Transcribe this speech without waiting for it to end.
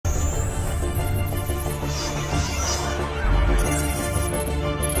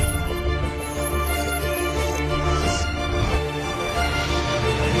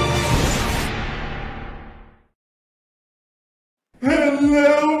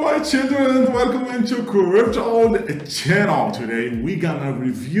Hello my children and welcome into CRYPTOLD channel. Today we gonna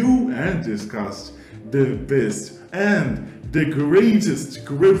review and discuss the best and the greatest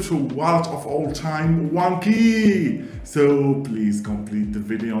crypto wallet of all time, OneKey. So please complete the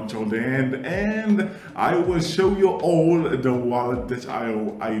video until the end and I will show you all the wallet that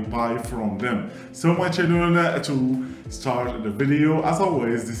I buy from them. So my children, to start the video, as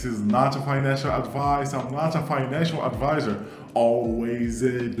always, this is not a financial advice. I'm not a financial advisor. Always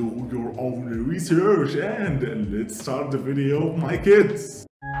do your own research and let's start the video, my kids.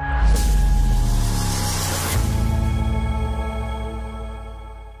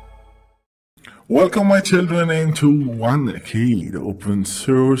 Welcome my children into OneKey, the open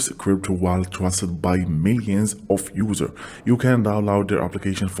source crypto wallet trusted by millions of users. You can download their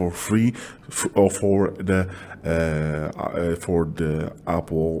application for free for the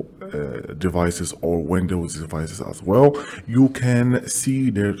Apple devices or Windows devices as well. You can see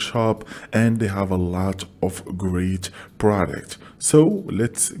their shop and they have a lot of great product. So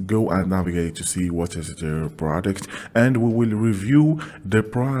let's go and navigate to see what is their product, and we will review the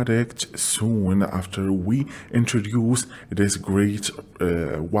product soon after we introduce this great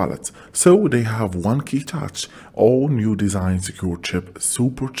wallet. So they have OneKey Touch, all new design secure chip,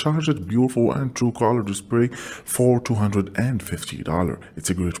 supercharged, beautiful and true color display for $250.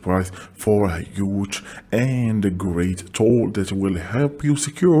 It's a great price for a huge and great tool that will help you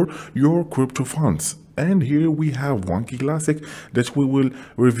secure your crypto funds. And here we have OneKey Classic that we will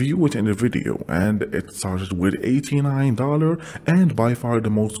review it in the video, and it started with $89 and by far the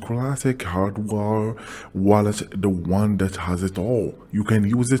most classic hardware wallet, the one that has it all. You can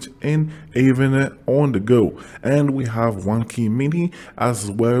use it in even on the go. And we have OneKey Mini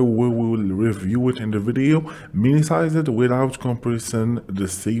as well. We will review it in the video. Mini sized without comparison, the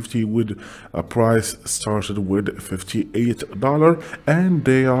safety with a price started with $58 and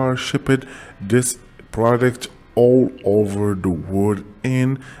they are shipped this product all over the world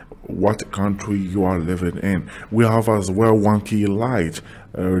in what country you are living in. We have as well OneKey Lite,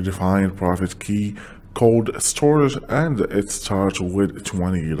 redefined private key code storage, and it starts with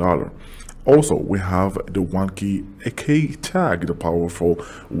 $20. Also, we have the OneKey K tag, the powerful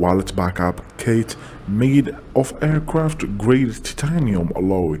wallet backup kit made of aircraft grade titanium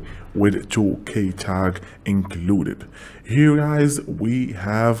alloy with 2K tag included. Here guys, we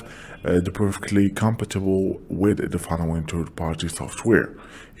have the perfectly compatible with the following third-party software.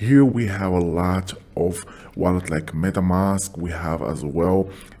 Here we have a lot of wallet like MetaMask. We have as well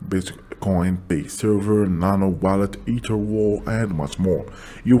Bitcoin Pay Server, Nano Wallet, Etherwall, and much more.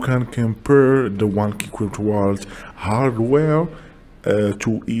 You can compare the OneKey crypto wallet hardware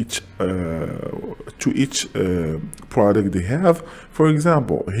to each product they have. For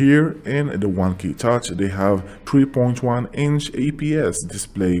example, here in the OneKey Touch, they have 3.1-inch APS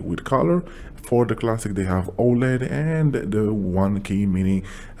display with color. For the Classic, they have OLED, and the OneKey Mini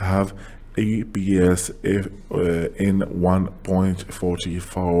have APS in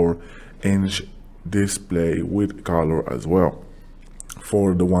 1.44-inch display with color as well.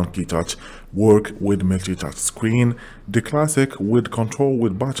 For the OneKey Touch, work with multi-touch screen, the Classic with control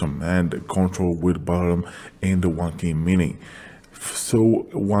with bottom and control with bottom in the OneKey Mini. So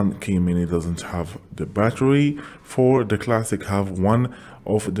OneKey Mini doesn't have the battery. For the Classic, have one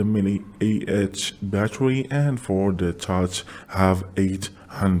of the Mini AH battery, and for the Touch have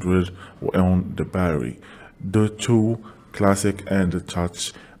 800 on the battery. The two Classic and the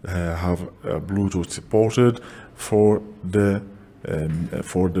Touch have Bluetooth supported. For the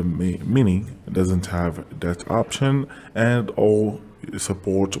Mini doesn't have that option, and all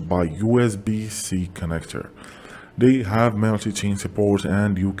support by USB-C connector. They have multi-chain support,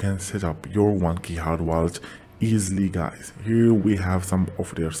 and you can set up your OneKey hard wallet easily guys. Here we have some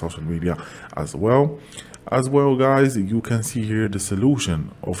of their social media as well guys. You can see here the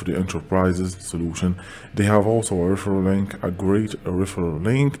solution of the enterprises solution. They have also a referral link, a great referral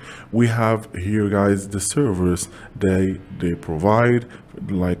link. We have here guys the servers they provide,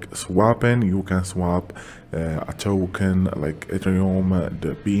 like swapping. You can swap a token like Ethereum,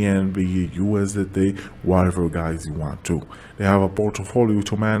 the BNB, USDT, whatever guys you want to. They have a portfolio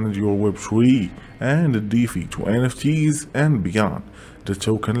to manage your Web3 and the DeFi to NFTs and beyond. The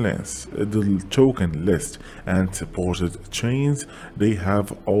token list and supported chains. They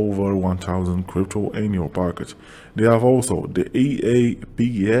have over 1,000 crypto in your pocket. They have also the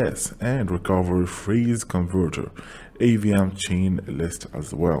EAPS and recovery freeze converter. AVM chain list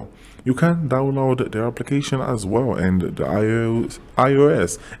as well. You can download their application as well, and the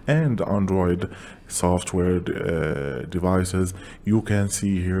iOS and Android software devices. You can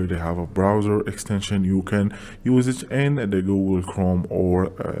see here they have a browser extension. You can use it in the Google Chrome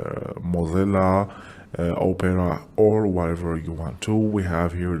or Mozilla Opera or whatever you want to. We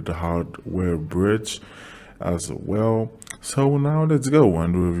have here the hardware bridge as well. So now let's go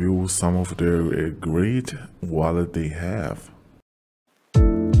and review some of their great wallet they have.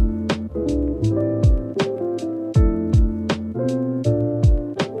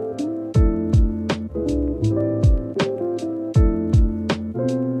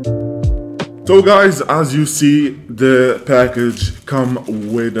 So guys, as you see, the package come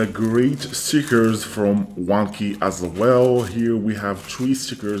with a great stickers from OneKey as well. Here we have 3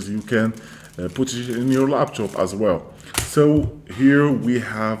 stickers. You can put it in your laptop as well. So here we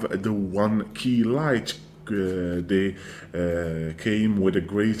have the OneKey Lite. They came with a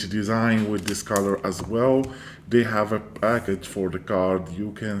great design with this color as well. They have a package for the card.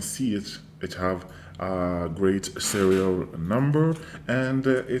 You can see it. It have a great serial number, and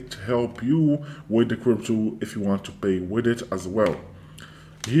it help you with the crypto if you want to pay with it as well.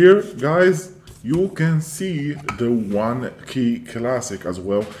 Here guys, you can see the OneKey Classic as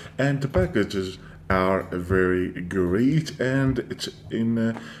well, and the packages are very great and it's in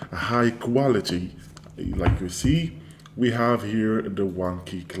a high quality. Like you see, we have here the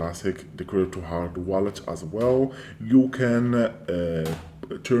OneKey Classic, the crypto hard wallet as well. You can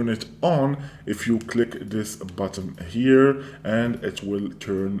turn it on if you click this button here, and it will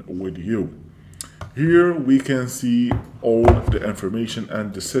turn with you. Here we can see all the information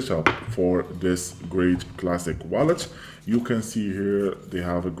and the setup for this great classic wallet. You can see here they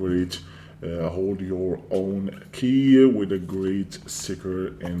have a great hold your own key with a great sticker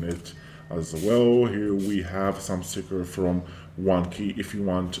in it as well. Here we have some sticker from OneKey if you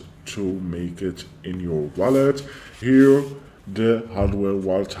want to make it in your wallet. Here the hardware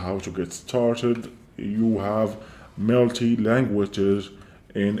wallet, how to get started. You have multi languages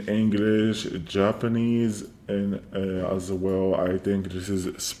in English, Japanese, and as well I think this is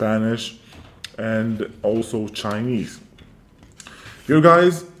Spanish and also Chinese. Here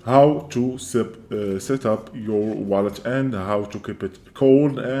guys, how to set up your wallet and how to keep it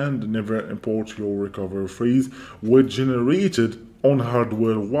cold and never import your recovery phrase with generated on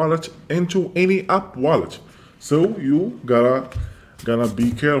hardware wallet into any app wallet. So you gonna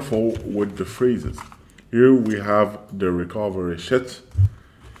be careful with the phrases. Here we have the recovery sheet.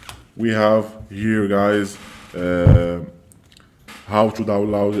 We have here guys how to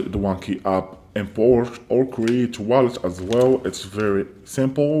download the OneKey app, import or create wallet as well. It's very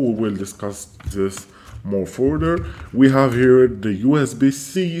simple. We will discuss this more further. We have here the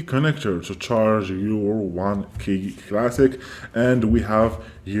USB-C connector to charge your OneKey Classic, and we have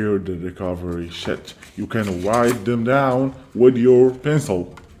here the recovery sheet. You can write them down with your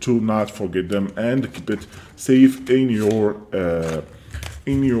pencil to not forget them and keep it safe in your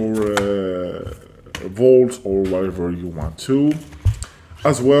vault or whatever you want to.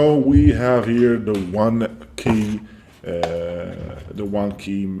 As well, we have here the OneKey,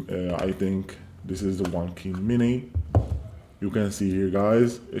 I think this is the OneKey Mini. You can see here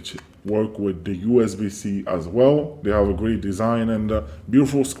guys, it work with the USB-C as well. They have a great design and a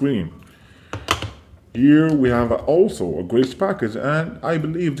beautiful screen. Here we have also a great package, and I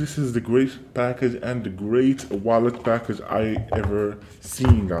believe this is the great package and the great wallet package I ever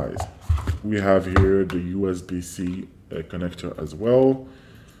seen guys. We have here the USB-C connector as well,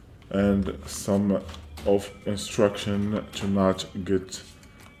 and some of instruction to not get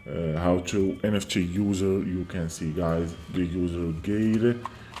how to NFT user. You can see guys the user guide.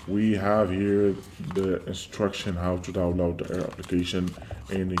 We have here the instruction how to download the application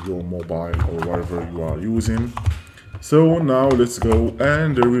in your mobile or whatever you are using. So now let's go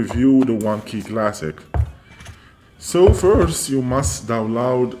and review the OneKey Classic. So first you must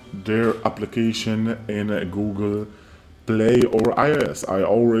download their application in Google Play or iOS. I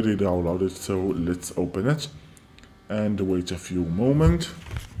already downloaded, so let's open it and wait a few moments.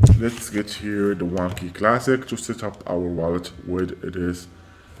 Let's get here the OneKey Classic to set up our wallet with this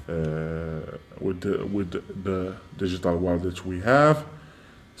with the digital wallet we have.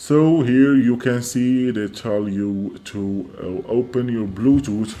 So here you can see they tell you to open your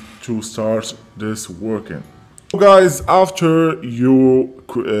Bluetooth to start this working. So guys, after you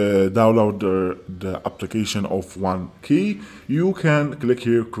download the application of OneKey, you can click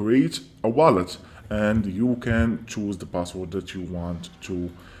here create a wallet, and you can choose the password that you want to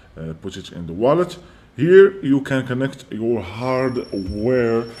put it in the wallet. Here you can connect your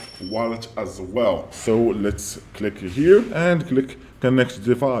hardware wallet as well. So let's click here and click connect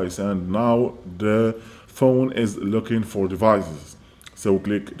device, and now the phone is looking for devices. So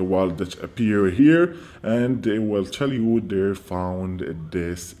click the wallet that appear here, and they will tell you they found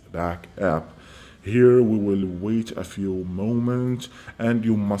this back app. Here we will wait a few moments, and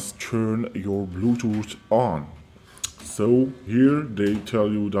you must turn your Bluetooth on. So here they tell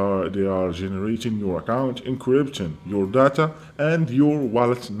you that they are generating your account encryption, your data, and your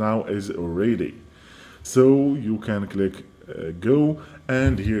wallet now is ready. So you can click go,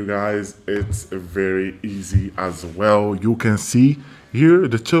 and here guys it's very easy as well. You can see here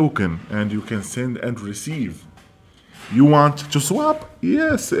the token, and you can send and receive. You want to swap?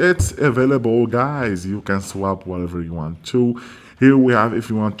 Yes, it's available, guys. You can swap whatever you want to. Here we have if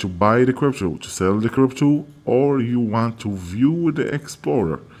you want to buy the crypto, to sell the crypto, or you want to view the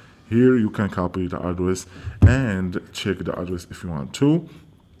Explorer. Here you can copy the address and check the address if you want to.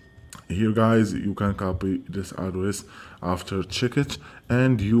 Here guys, you can copy this address after check it,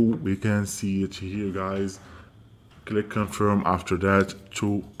 and we can see it here guys. Click confirm after that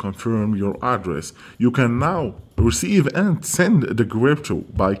to confirm your address. You can now receive and send the crypto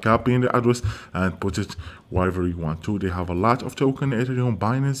by copying the address and put it wherever you want to. They have a lot of token, Ethereum,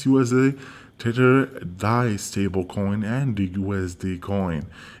 Binance, USD, Tether, DAI stablecoin, and the USD coin.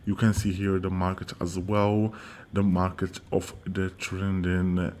 You can see here the market as well, the market of the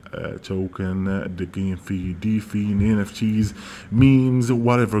trending token, the game fee, DeFi, NFTs, memes,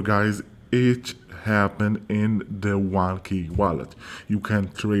 whatever guys. It happened in the OneKey wallet. You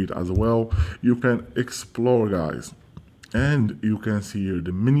can trade as well. You can explore guys, and you can see here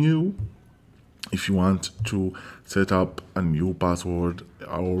the menu if you want to set up a new password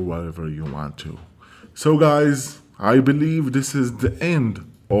or whatever you want to. So guys, I believe this is the end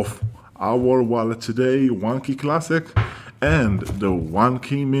of our wallet today, OneKey Classic and the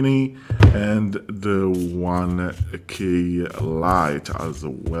OneKey Mini and the OneKey Lite as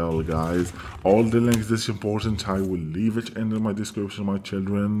well guys. All the links that's important I will leave it in my description, my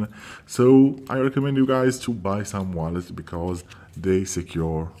children. So I recommend you guys to buy some wallets because they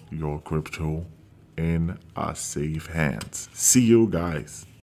secure your crypto in a safe hands. See you guys.